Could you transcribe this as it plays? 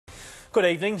Good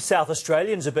evening. South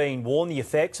Australians are being warned the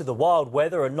effects of the wild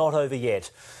weather are not over yet.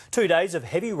 2 days of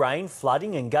heavy rain,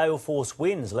 flooding and gale force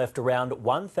winds left around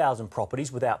 1,000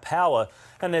 properties without power,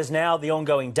 and there's now the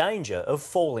ongoing danger of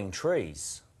falling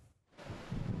trees.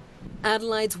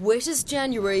 Adelaide's wettest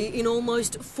January in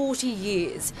almost 40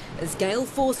 years, as gale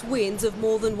force winds of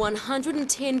more than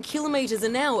 110 kilometres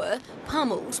an hour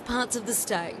pummeled parts of the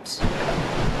state.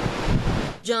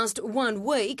 Just 1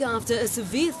 week after a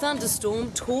severe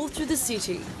thunderstorm tore through the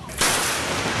city.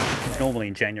 Normally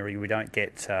in January we don't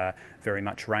get very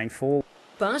much rainfall.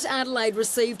 But Adelaide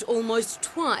received almost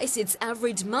twice its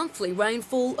average monthly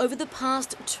rainfall over the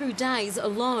past 2 days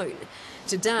alone.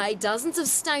 Today, dozens of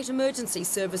state emergency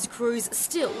service crews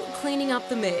still cleaning up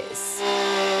the mess.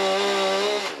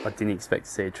 I didn't expect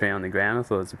to see a tree on the ground. I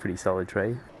thought it was a pretty solid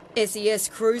tree. SES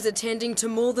crews attending to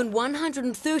more than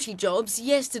 130 jobs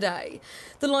yesterday.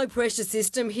 The low-pressure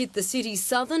system hit the city's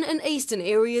southern and eastern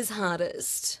areas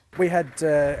hardest. We had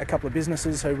a couple of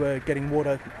businesses who were getting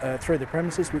water through the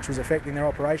premises, which was affecting their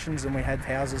operations, and we had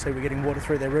houses who were getting water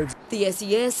through their roofs. The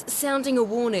SES sounding a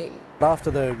warning. After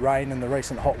the rain and the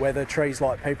recent hot weather, trees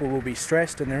like people will be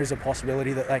stressed and there is a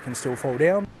possibility that they can still fall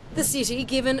down. The city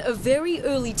given a very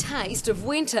early taste of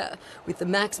winter, with the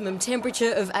maximum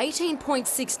temperature of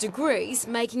 18.6 degrees,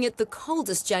 making it the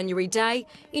coldest January day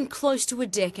in close to a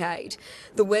decade.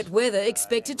 The wet weather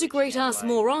expected to greet us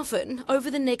more often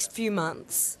over the next few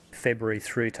months. February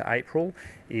through to April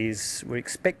we're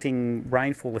expecting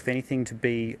rainfall, if anything, to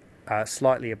be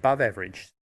slightly above average.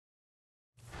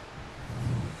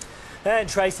 And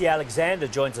Tracy Alexander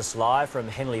joins us live from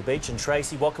Henley Beach. And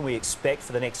Tracy, what can we expect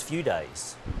for the next few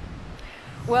days?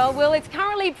 Well, Will, it's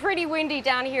currently pretty windy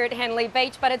down here at Henley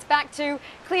Beach, but it's back to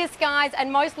clear skies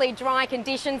and mostly dry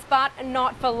conditions, but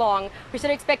not for long. We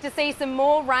should expect to see some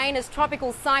more rain as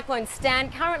Tropical Cyclone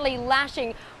Stan, currently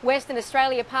lashing Western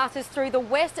Australia, passes through the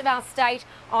west of our state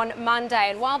on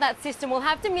Monday. And while that system will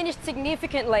have diminished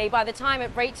significantly by the time it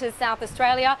reaches South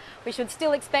Australia, we should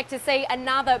still expect to see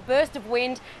another burst of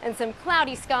wind and some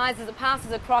cloudy skies as it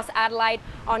passes across Adelaide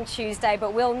on Tuesday.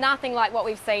 But, Will, nothing like what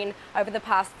we've seen over the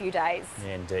past few days.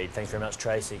 Indeed. Thanks very much,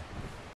 Tracy.